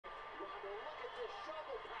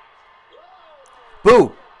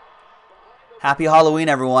Boo! Happy Halloween,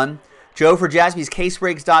 everyone. Joe for Jaspys,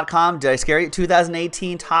 casebreaks.com. Did I scare you?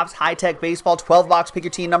 2018 Topps High-Tech Baseball 12-box. Pick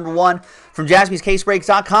your team number 1 from Jaspys,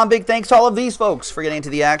 casebreaks.com. Big thanks to all of these folks for getting into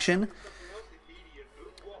the action.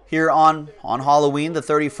 Here on Halloween, the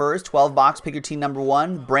 31st, 12-box. Pick your team number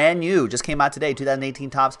 1. Brand new. Just came out today. 2018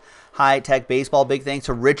 Topps High-Tech Baseball. Big thanks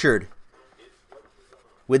to Richard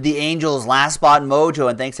with the Angels, last spot mojo.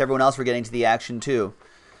 And thanks to everyone else for getting to the action, too.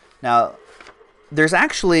 Now, there's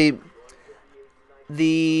actually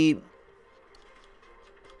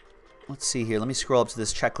let's see here. Let me scroll up to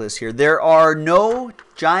this checklist here. There are no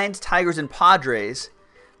Giants, Tigers, and Padres.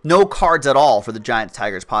 No cards at all for the Giants,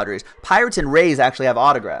 Tigers, Padres. Pirates and Rays actually have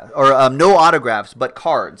autographs, or no autographs, but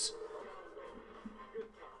cards.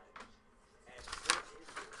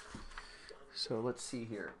 So let's see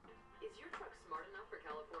here.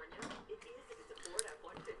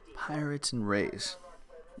 Pirates and Rays.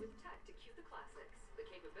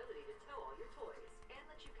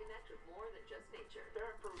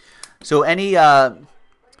 So any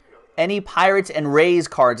Pirates and Rays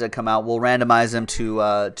cards that come out, we'll randomize them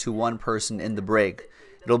to one person in the break.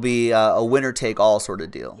 It'll be a winner-take-all sort of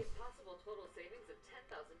deal.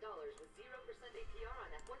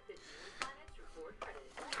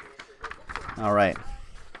 All right.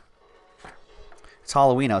 It's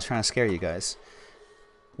Halloween. I was trying to scare you guys.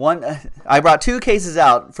 I brought 2 cases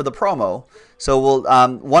out for the promo. So we'll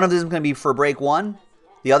one of them is going to be for break 1.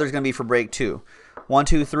 The other is going to be for break 2. 1,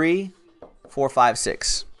 2, 3, 4, 5,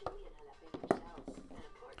 6.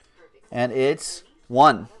 And it's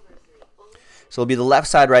 1. So it'll be the left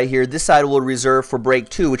side right here. This side will reserve for break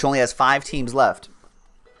 2, which only has 5 teams left.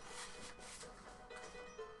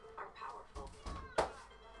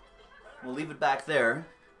 We'll leave it back there.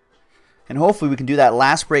 And hopefully we can do that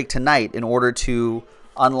last break tonight in order to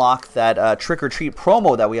unlock that trick-or-treat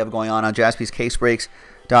promo that we have going on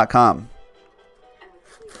JaspysCaseBreaks.com.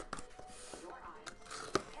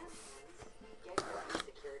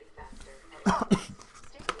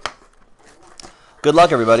 Good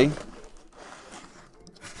luck, everybody.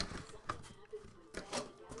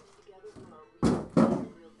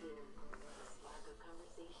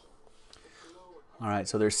 All right,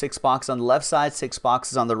 so there's 6 boxes on the left side, 6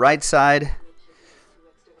 boxes on the right side.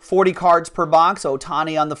 40 cards per box.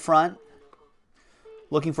 Ohtani on the front.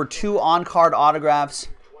 Looking for 2 on-card autographs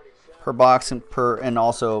per box and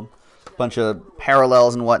also a bunch of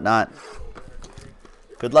parallels and whatnot.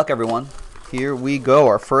 Good luck, everyone. Here we go,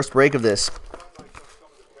 our first break of this.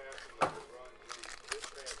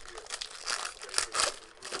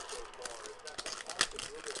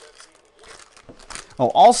 Oh,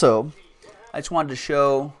 also, I just wanted to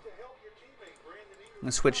show, I'm going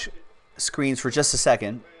to switch screens for just a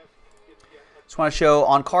second. Just want to show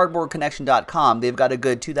on cardboardconnection.com, they've got a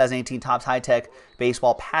good 2018 Topps High-Tech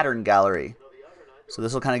Baseball Pattern Gallery. So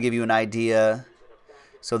this will kind of give you an idea.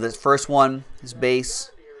 So this first one is base,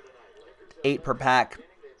 8 per pack.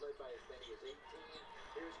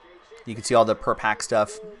 You can see all the per pack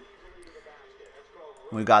stuff.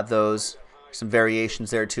 We've got those. Some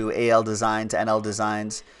variations there too, AL designs, NL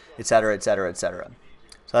designs, etc., etc., etc.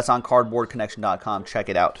 So that's on cardboardconnection.com. Check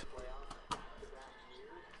it out.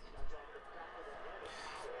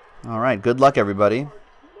 All right, good luck, everybody.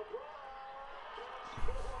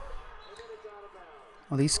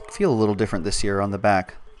 Well, these feel a little different this year on the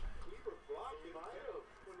back.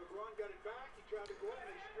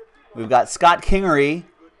 We've got Scott Kingery.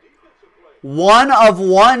 1 of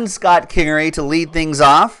 1 Scott Kingery to lead things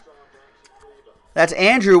off. That's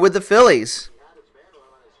Andrew with the Phillies.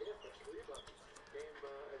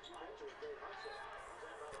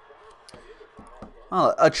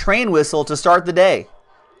 Oh, a train whistle to start the day.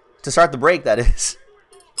 To start the break, that is.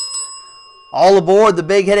 All aboard the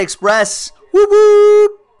Big Hit Express. Woo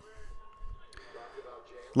woo!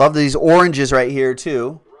 Love these oranges right here,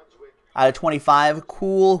 too. Out of 25,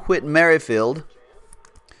 Cool Whit Merrifield.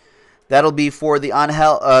 That'll be for the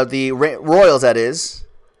Royals, that is.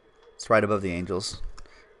 It's right above the Angels.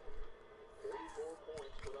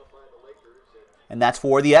 And that's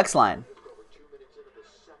for the X line.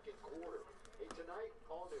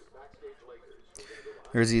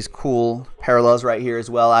 There's these cool parallels right here as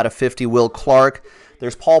well. Out of 50, Will Clark.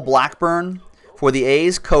 There's Paul Blackburn for the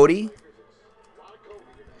A's. Cody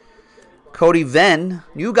Venn,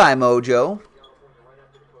 new guy mojo.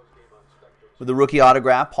 With the rookie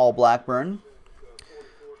autograph, Paul Blackburn.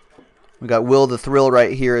 We got Will the Thrill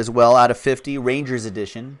right here as well, out of 50, Rangers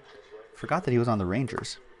edition. Forgot that he was on the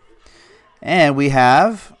Rangers. And we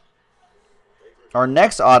have our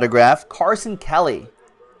next autograph, Carson Kelly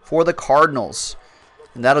for the Cardinals.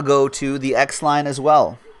 And that'll go to the X line as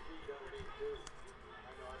well.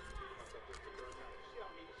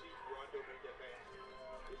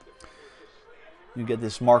 You get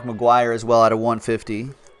this Mark McGuire as well out of 150.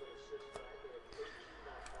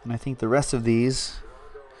 And I think the rest of these,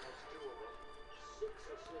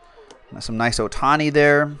 some nice Ohtani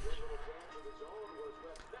there.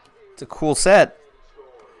 It's a cool set.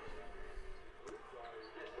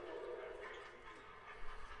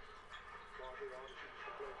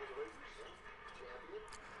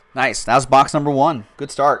 Nice. That was box number 1.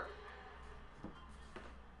 Good start.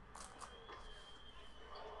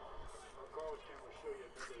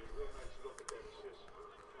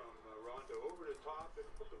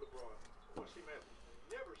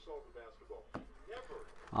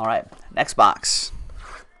 All right, next box.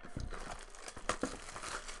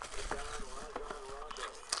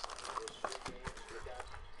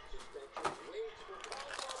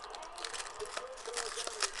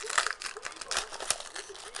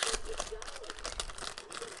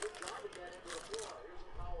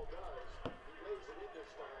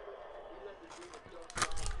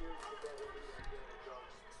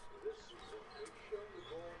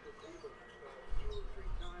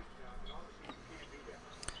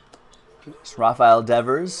 It's Rafael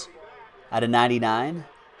Devers out of 99.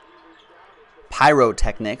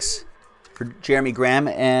 Pyrotechnics for Jeremy Graham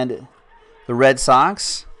and the Red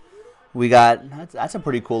Sox. We got, that's a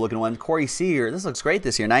pretty cool looking one. Corey Seager. This looks great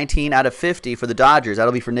this year. 19 out of 50 for the Dodgers.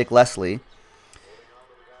 That'll be for Nick Leslie.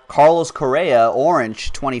 Carlos Correa,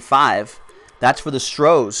 orange, 25. That's for the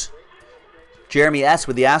Stros. Jeremy S.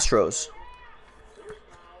 with the Astros.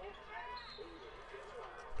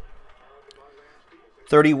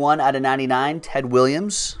 $31 out of 99, Ted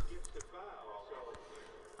Williams.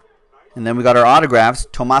 And then we got our autographs.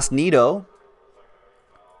 Tomas Nido.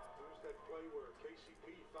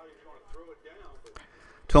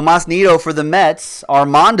 Tomas Nido for the Mets.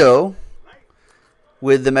 Armando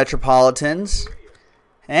with the Metropolitans.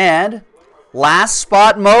 And last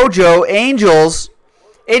spot mojo, Angels.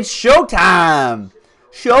 It's showtime.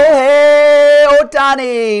 Shohei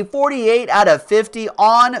Ohtani, 48 out of 50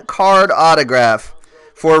 on-card autograph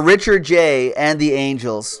for Richard J. and the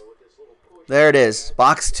Angels. There it is,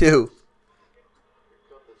 box 2.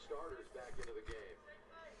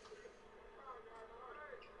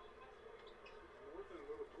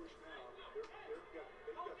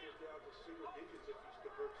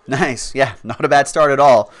 Nice, yeah, not a bad start at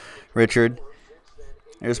all, Richard.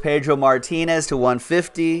 There's Pedro Martinez to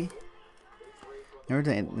 150. And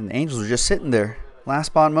the Angels are just sitting there. Last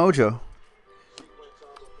spot mojo.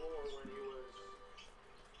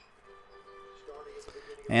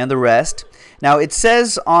 And the rest. Now, it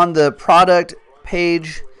says on the product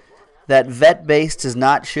page that vet base does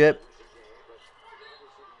not ship.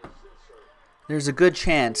 There's a good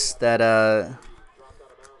chance that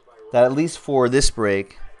that at least for this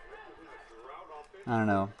break, I don't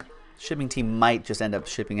know, shipping team might just end up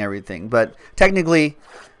shipping everything. But technically,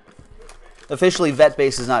 officially, vet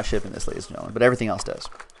base is not shipping this, ladies and gentlemen, but everything else does.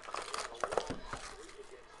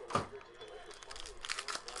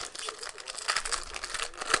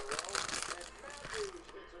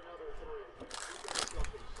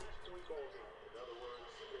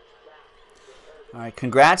 All right,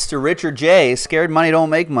 congrats to Richard J. Scared money don't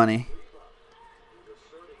make money.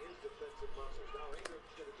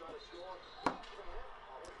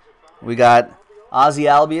 We got Ozzy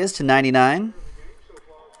Albies to 99.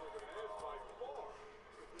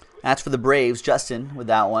 That's for the Braves, Justin with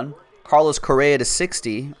that one. Carlos Correa to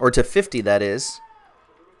 60, or to 50 that is,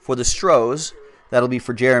 for the Stros. That'll be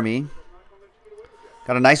for Jeremy.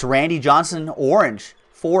 Got a nice Randy Johnson orange.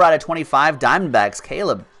 4 out of 25 Diamondbacks.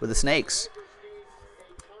 Caleb with the Snakes.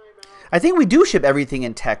 I think we do ship everything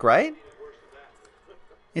in TEK, right?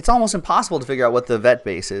 It's almost impossible to figure out what the vet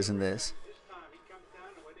base is in this.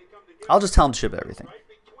 I'll just tell them to ship everything.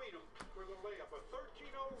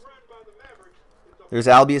 There's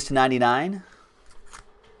Albies to 99.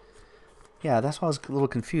 Yeah, that's why I was a little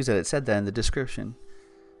confused that it said that in the description.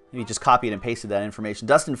 Maybe just copied and pasted that information.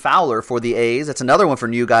 Dustin Fowler for the A's. That's another one for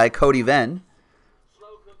new guy, Cody Venn.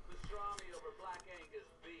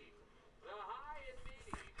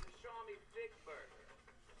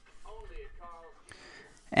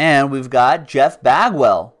 And we've got Jeff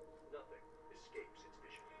Bagwell.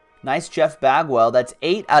 Nice Jeff Bagwell. That's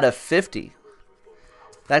 8 out of 50.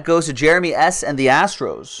 That goes to Jeremy S. and the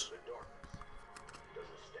Astros.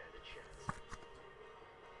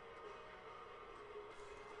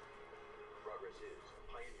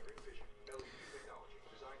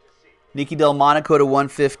 Nicky Delmonico to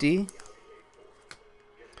 150.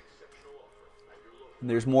 And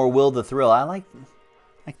there's more Will the Thrill. I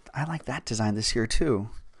like that design this year too.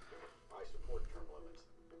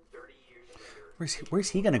 Where's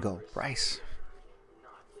he going to go? Bryce.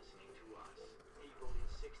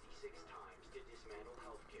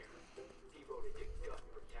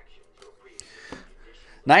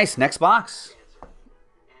 Nice. Next box.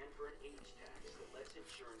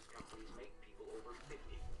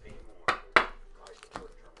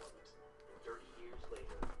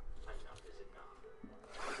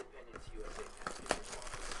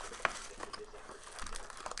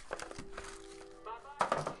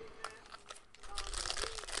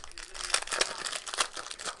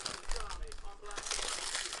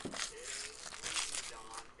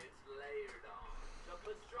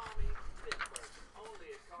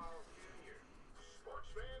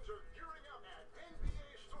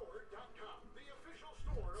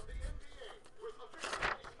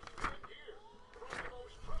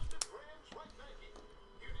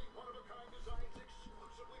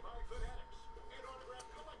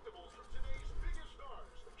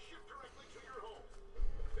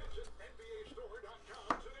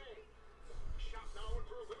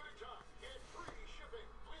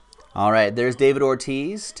 All right, there's David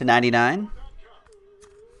Ortiz to 99.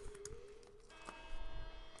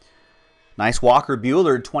 Nice Walker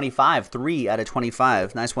Buehler, 25, 3 out of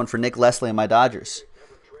 25. Nice one for Nick Leslie and my Dodgers.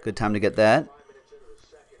 Good time to get that.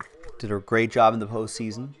 Did a great job in the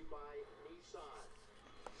postseason.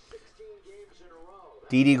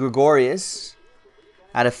 Didi Gregorius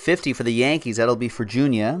out of 50 for the Yankees. That'll be for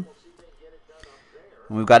Junior.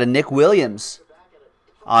 And we've got a Nick Williams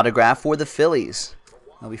autograph for the Phillies.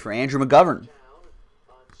 That'll be for Andrew McGovern.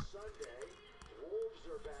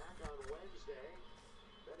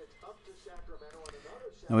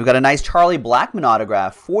 And we've got a nice Charlie Blackmon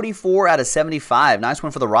autograph. 44 out of 75. Nice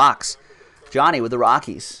one for the Rocks. Johnny with the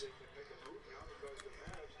Rockies.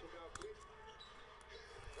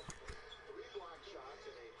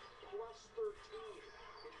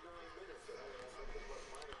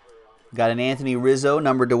 Got an Anthony Rizzo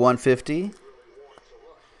numbered to 150.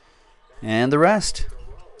 And the rest.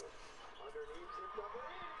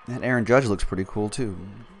 That Aaron Judge looks pretty cool too.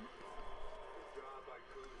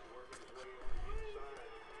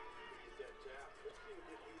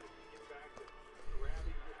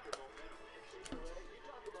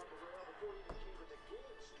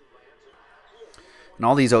 And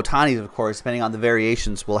all these Otanis, of course, depending on the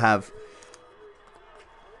variations, will have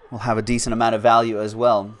a decent amount of value as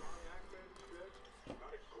well.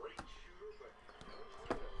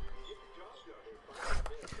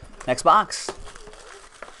 Next box.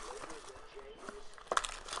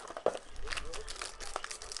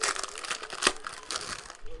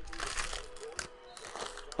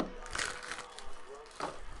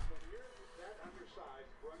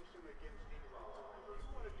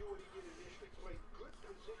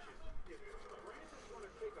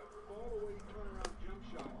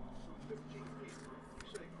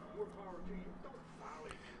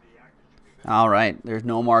 All right, there's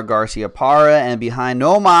Nomar Garcia-Parra, and behind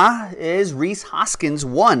Noma is Rhys Hoskins,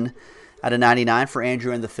 1 out of 99 for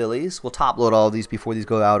Andrew and the Phillies. We'll top load all of these before these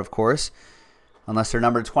go out, of course, unless they're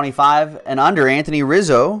numbered 25 and under. Anthony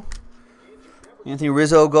Rizzo. Anthony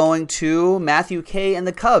Rizzo going to Matthew K. and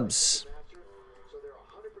the Cubs.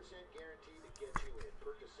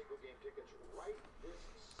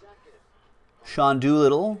 Sean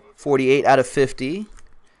Doolittle, 48 out of 50.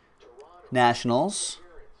 Nationals.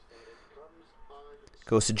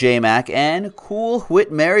 Goes to J-Mac. And Cool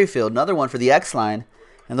Whit Merrifield, another one for the X-Line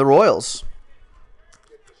and the Royals.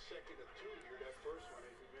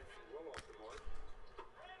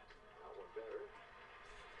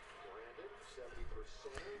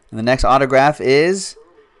 And the next autograph is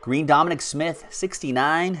Green Dominic Smith,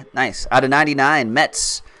 69. Nice. Out of 99,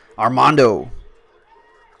 Mets, Armando.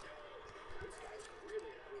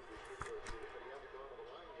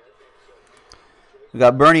 We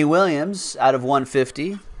got Bernie Williams out of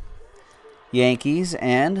 150. Yankees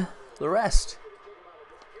and the rest.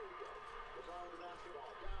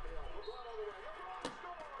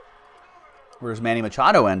 Where does Manny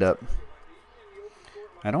Machado end up?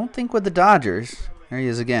 I don't think with the Dodgers. There he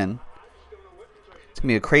is again. It's going to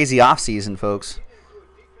be a crazy offseason, folks.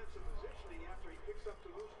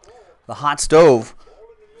 The hot stove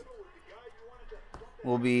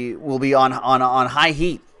will be on high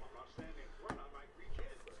heat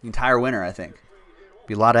the entire winter, I think.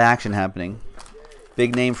 Be a lot of action happening.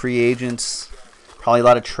 Big name free agents, probably a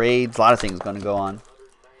lot of trades, a lot of things going to go on.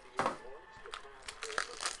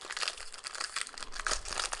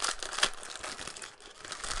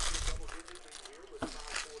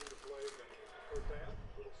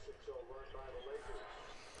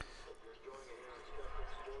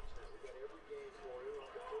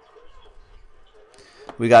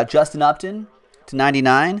 We got Justin Upton to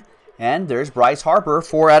 99. And there's Bryce Harper,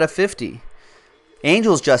 4 out of 50.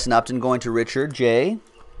 Angels Justin Upton going to Richard J.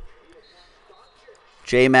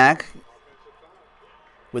 J-Mac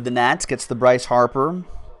with the Nats. Gets the Bryce Harper.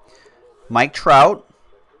 Mike Trout.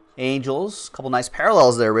 Angels. A couple nice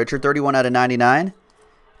parallels there, Richard. 31 out of 99.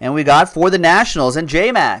 And we got for the Nationals and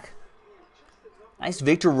J-Mac. Nice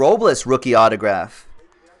Victor Robles rookie autograph.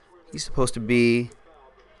 He's supposed to be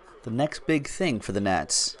the next big thing for the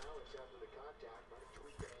Nats.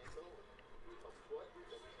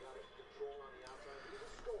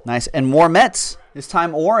 Nice. And more Mets. This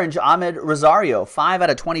time orange, Ahmed Rosario. 5 out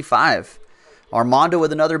of 25. Armando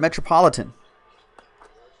with another Metropolitan.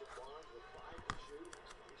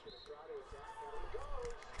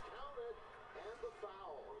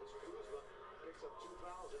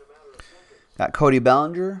 Got Cody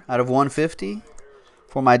Bellinger out of 150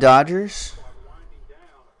 for my Dodgers.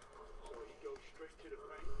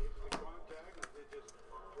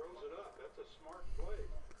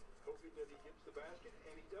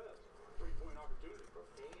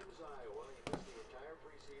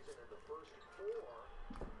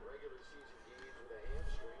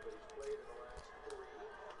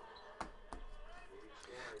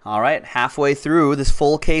 All right, halfway through this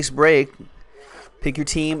full case break. Pick your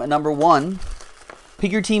team number 1.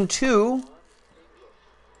 Pick your team 2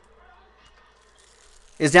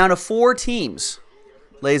 is down to 4 teams,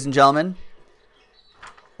 ladies and gentlemen.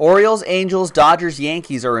 Orioles, Angels, Dodgers,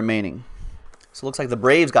 Yankees are remaining. So it looks like the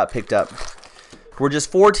Braves got picked up. We're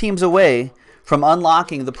just 4 teams away from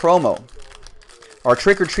unlocking the promo, our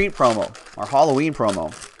trick-or-treat promo, our Halloween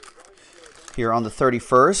promo, here on the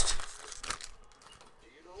 31st.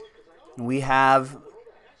 We have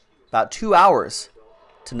about 2 hours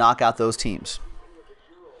to knock out those teams.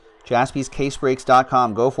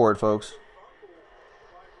 JaspysCaseBreaks.com. Go for it, folks.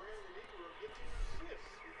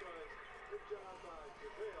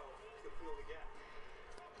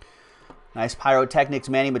 Nice Pyrotechnics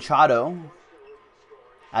Manny Machado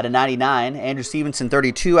out of 99. Andrew Stevenson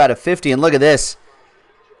 32 out of 50. And look at this.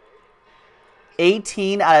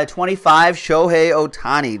 18 out of 25 Shohei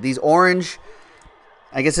Ohtani. These orange,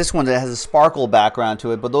 I guess this one has a sparkle background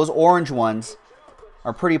to it, but those orange ones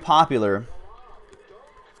are pretty popular.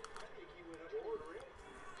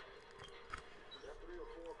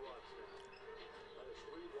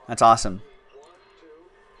 That's awesome.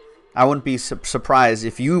 I wouldn't be surprised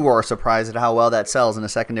if you were surprised at how well that sells in a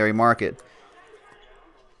secondary market.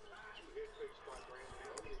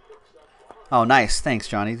 Oh, nice. Thanks,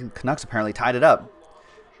 Johnny. The Canucks apparently tied it up.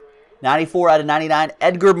 94 out of 99,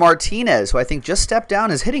 Edgar Martinez, who I think just stepped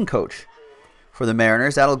down as hitting coach for the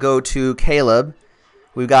Mariners. That'll go to Caleb.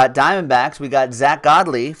 We've got Diamondbacks. We got Zach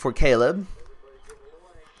Godley for Caleb.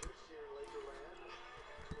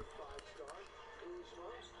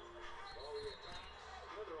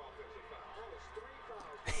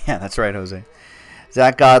 Yeah, that's right, Jose.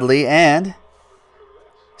 Zach Godley and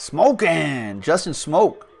Smokin', Justin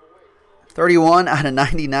Smoke. 31 out of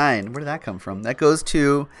 99. Where did that come from? That goes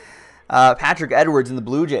to Patrick Edwards in the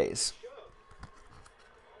Blue Jays.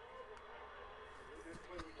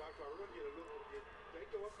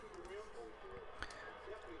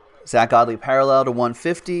 Zach Godley parallel to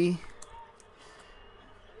 150.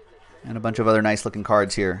 And a bunch of other nice looking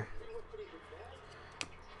cards here.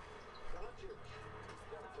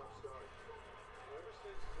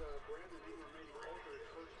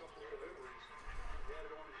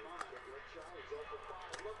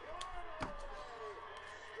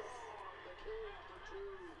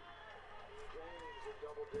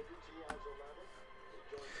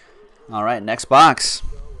 All right, next box.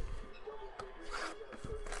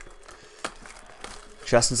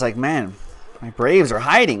 Justin's like, man, my Braves are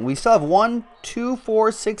hiding. We still have 1, 2,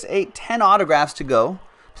 4, 6, 8, 10 autographs to go,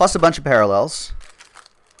 plus a bunch of parallels.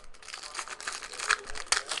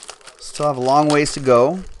 Still have a long ways to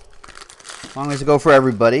go. Long ways to go for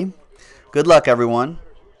everybody. Good luck, everyone.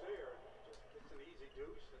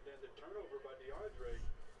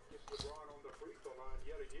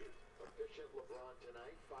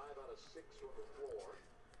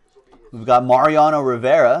 We've got Mariano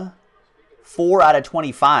Rivera, 4 out of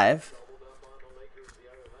 25.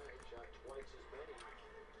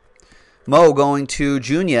 Mo going to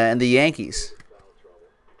Junior and the Yankees.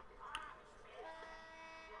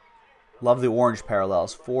 Love the orange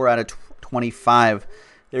parallels, 4 out of 25.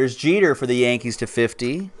 There's Jeter for the Yankees to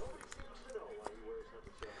 50.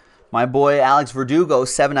 My boy Alex Verdugo,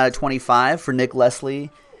 7 out of 25 for Nick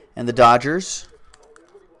Leslie and the Dodgers.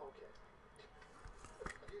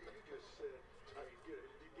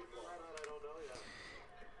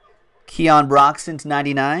 Keon Broxton to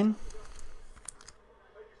 99.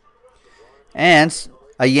 And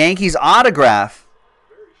a Yankees autograph.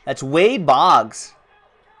 That's Wade Boggs.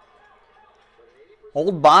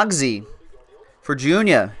 Old Boggsy for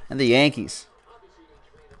Junior and the Yankees.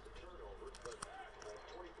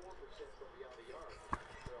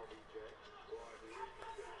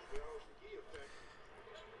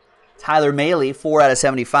 Tyler Mahle, 4 out of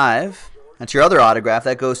 75. That's your other autograph.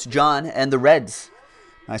 That goes to John and the Reds.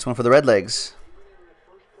 Nice one for the Redlegs.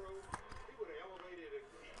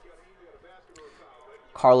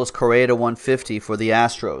 Carlos Correa to 150 for the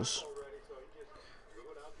Astros.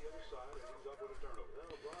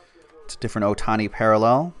 It's a different Ohtani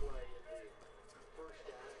parallel.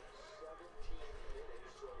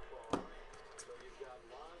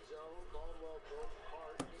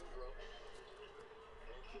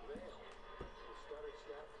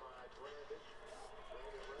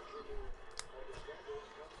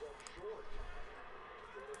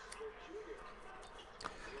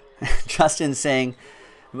 Justin saying,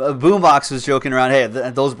 Boombox was joking around, hey,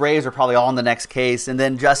 those Braves are probably all in the next case. And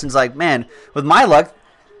then Justin's like, man, with my luck,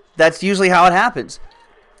 that's usually how it happens.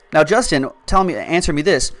 Now, Justin, answer me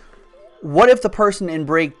this. What if the person in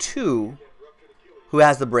break 2 who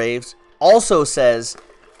has the Braves also says,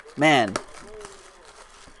 man,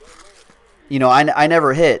 you know, I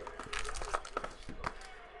never hit.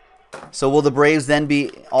 So will the Braves then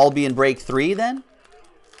all be in break 3 then?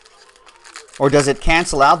 Or does it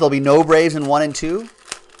cancel out? There'll be no Braves in 1 and 2?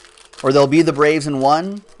 Or there'll be the Braves in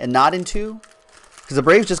 1 and not in 2? Because the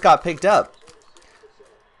Braves just got picked up.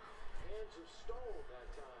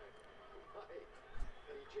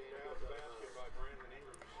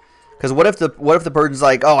 Because what if the person's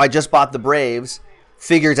like, oh, I just bought the Braves,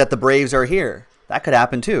 figures that the Braves are here? That could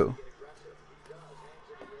happen too.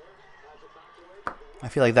 I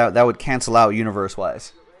feel like that would cancel out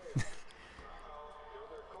universe-wise.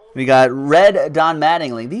 We got red Don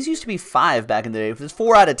Mattingly. These used to be 5 back in the day. It's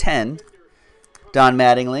 4 out of 10. Don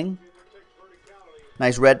Mattingly.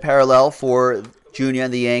 Nice red parallel for Junior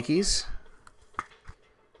and the Yankees.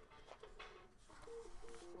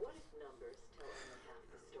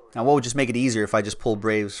 Now, what would just make it easier if I just pulled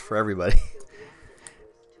Braves for everybody?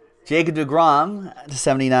 Jacob deGrom to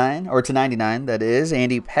 79, or to 99, that is.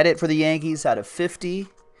 Andy Pettitte for the Yankees out of 50.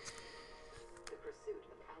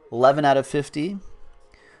 11 out of 50.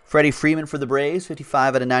 Freddie Freeman for the Braves,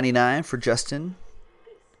 55 out of 99 for Justin.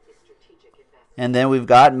 And then we've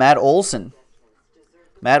got Matt Olson.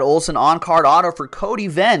 Matt Olson on-card auto for Cody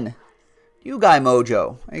Venn. New guy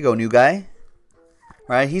mojo. There you go, new guy. All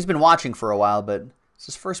right, he's been watching for a while, but it's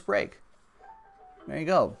his first break. There you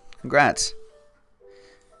go. Congrats.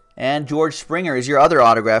 And George Springer is your other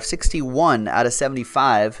autograph, 61 out of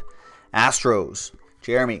 75. Astros.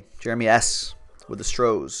 Jeremy S. with the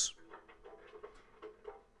Stros.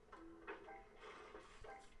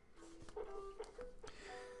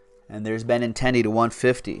 And there's Benintendi to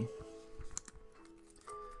 150.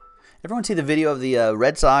 Everyone see the video of the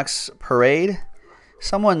Red Sox parade?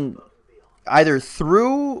 Someone either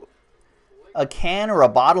threw a can or a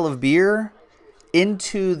bottle of beer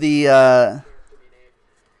into the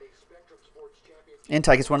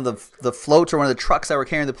intake. It's one of the floats or one of the trucks that were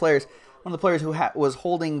carrying the players. One of the players who was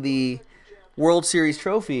holding the World Series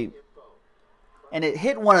trophy, and it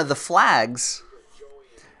hit one of the flags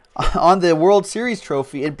on the World Series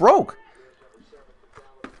trophy. It broke.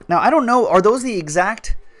 Now, I don't know, are those the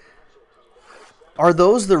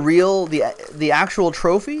real, the actual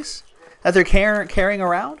trophies that they're carrying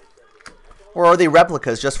around? Or are they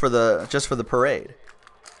replicas just for the parade?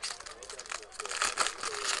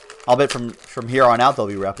 I'll bet from here on out they'll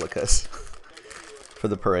be replicas for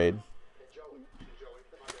the parade.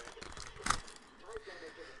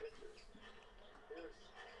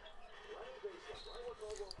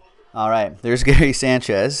 All right, there's Gary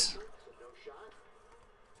Sanchez.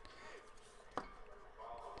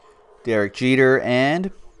 Derek Jeter and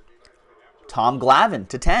Tom Glavine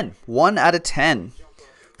to 10. 1 out of 10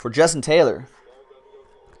 for Justin Taylor.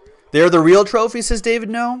 They're the real trophy, says David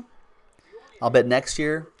No. I'll bet next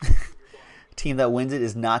year, team that wins it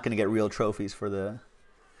is not going to get real trophies for the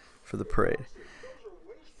parade.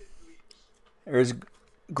 There's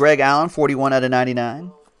Greg Allen, 41 out of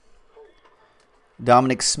 99.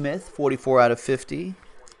 Dominic Smith, 44 out of 50.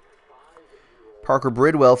 Parker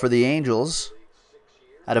Bridwell for the Angels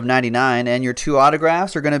out of 99. And your 2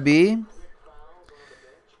 autographs are going to be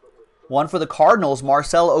one for the Cardinals,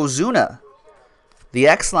 Marcell Ozuna. The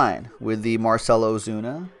X-line with the Marcell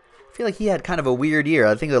Ozuna. I feel like he had kind of a weird year.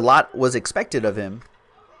 I think a lot was expected of him.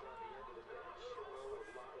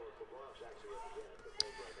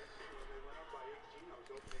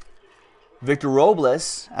 Victor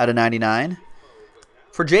Robles out of 99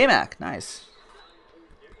 for J-Mac. Nice.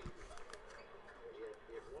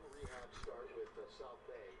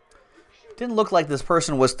 Didn't look like this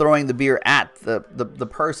person was throwing the beer at the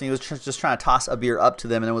person. He was just trying to toss a beer up to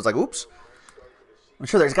them, and it was like, oops. I'm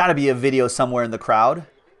sure there's got to be a video somewhere in the crowd.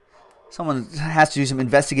 Someone has to do some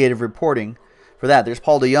investigative reporting for that. There's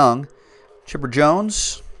Paul DeYoung. Chipper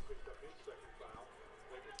Jones.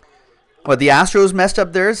 What, the Astros messed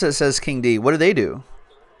up theirs? It says King D. What do they do?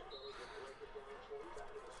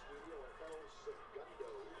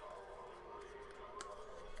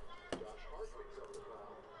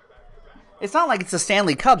 It's not like it's a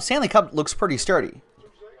Stanley Cup. Stanley Cup looks pretty sturdy.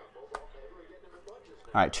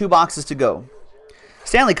 All right, 2 boxes to go.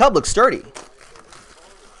 Stanley Cup looks sturdy.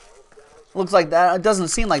 Looks like that. It doesn't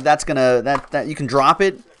seem like that's gonna that you can drop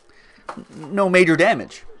it. No major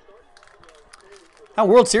damage. That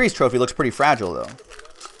World Series trophy looks pretty fragile though.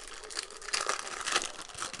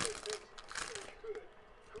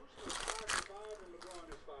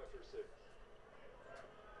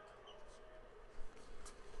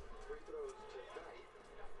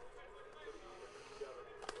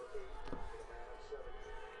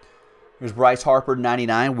 There's Bryce Harper,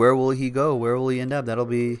 99. Where will he go? Where will he end up? That'll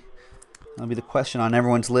be the question on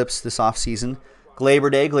everyone's lips this offseason.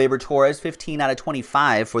 Gleyber Day, Gleyber Torres, 15 out of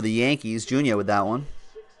 25 for the Yankees. Junior with that one.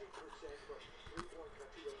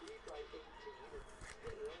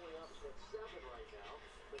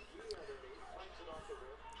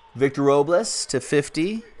 Victor Robles to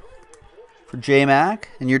 50 for J-Mac.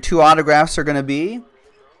 And your 2 autographs are going to be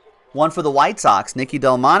one for the White Sox, Nicky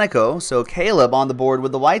Delmonico. So Caleb on the board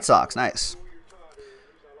with the White Sox. Nice.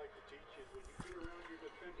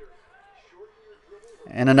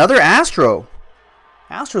 And another Astro.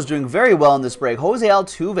 Astros doing very well in this break. Jose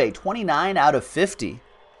Altuve, 29 out of 50.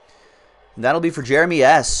 And that'll be for Jeremy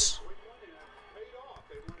S.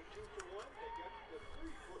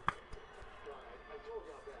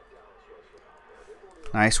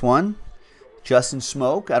 Nice one. Justin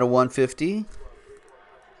Smoke out of 150.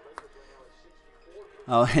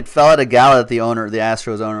 Oh, it fell at a gala that the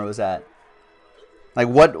Astros owner was at. Like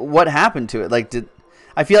what happened to it? Like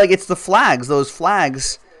I feel like it's the flags, those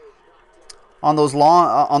flags on those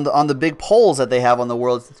long on the big poles that they have on the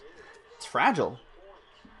world. It's fragile.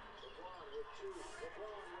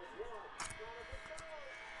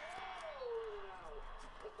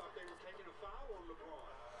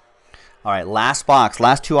 All right, last box,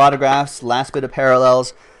 last 2 autographs, last bit of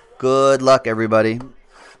parallels. Good luck, everybody.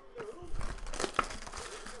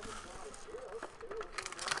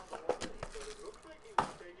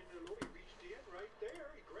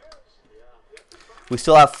 We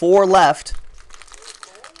still have 4 left,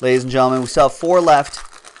 ladies and gentlemen. We still have 4 left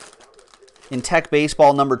in TEK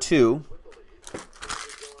Baseball number 2.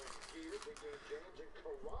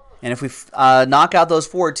 And if we knock out those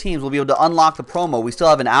 4 teams, we'll be able to unlock the promo. We still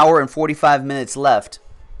have 1 hour and 45 minutes left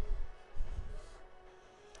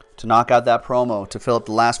to knock out that promo to fill up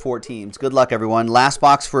the last 4 teams. Good luck, everyone. Last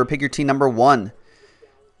box for pick your team number 1.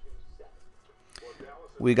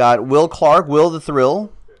 We got Will Clark, Will the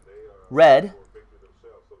Thrill, red.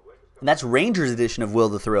 And that's Rangers edition of Will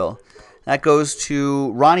the Thrill. That goes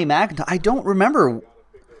to Ronnie McIntyre. I don't remember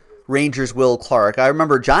Rangers Will Clark. I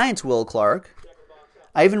remember Giants Will Clark.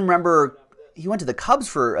 I even remember he went to the Cubs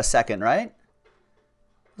for a second, right?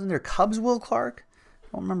 Wasn't there Cubs Will Clark? I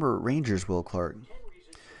don't remember Rangers Will Clark.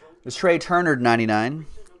 There's Trey Turner, 99.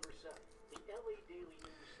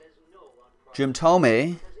 Jim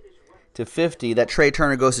Thome to 50. That Trey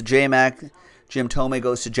Turner goes to J-Mac. Jim Thome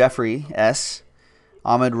goes to Jeffrey S.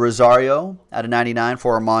 Ahmed Rosario out of 99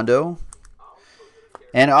 for Armando.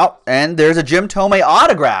 And there's a Jim Thome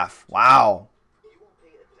autograph. Wow.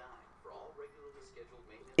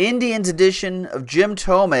 Indians edition of Jim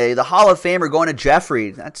Thome, the Hall of Famer, going to Jeffrey.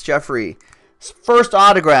 That's Jeffrey's first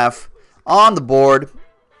autograph on the board.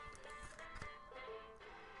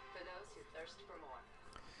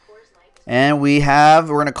 And we're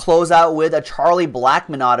going to close out with a Charlie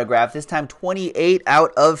Blackmon autograph. This time 28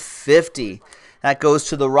 out of 50. That goes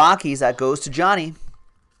to the Rockies. That goes to Johnny.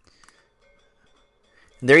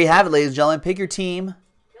 And there you have it, ladies and gentlemen. Pick your team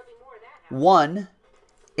 1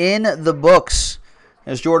 in the books.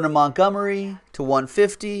 There's Jordan Montgomery to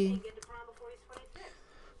 150.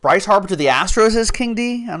 Bryce Harper to the Astros as King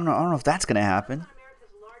D. I don't know if that's going to happen.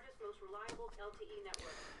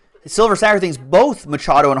 The Silver Stagger thinks both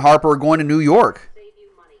Machado and Harper are going to New York.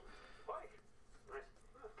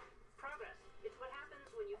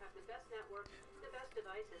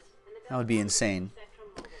 That would be insane.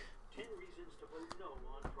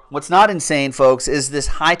 What's not insane, folks, is this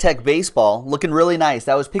high-tech baseball looking really nice.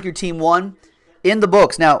 That was Pick Your Team 1 in the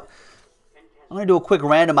books. Now, I'm going to do a quick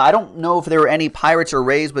random. I don't know if there were any Pirates or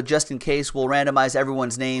Rays, but just in case, we'll randomize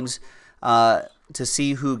everyone's names to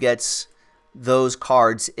see who gets those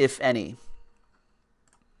cards, if any.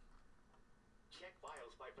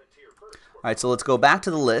 All right, so let's go back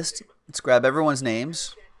to the list. Let's grab everyone's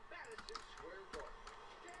names.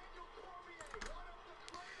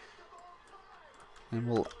 And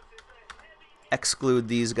we'll exclude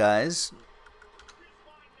these guys.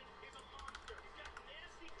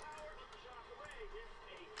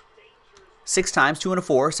 Six times, 2 and a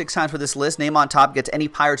 4. 6 times for this list. Name on top gets any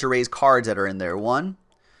Pirates or Rays cards that are in there. 1,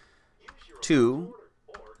 2,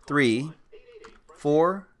 3,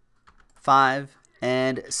 4, 5,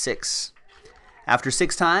 and 6. After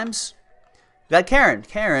 6 times, we got Karen.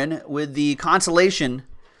 Karen with the consolation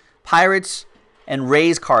Pirates and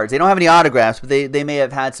Rays cards. They don't have any autographs, but they may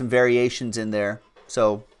have had some variations in there.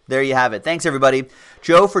 So there you have it. Thanks, everybody.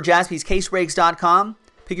 Joe for JaspysCaseBreaks.com.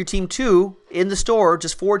 Pick your team 2 in the store.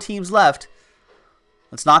 Just 4 teams left.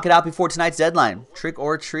 Let's knock it out before tonight's deadline. Trick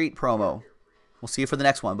or treat promo. We'll see you for the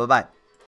next one. Bye-bye.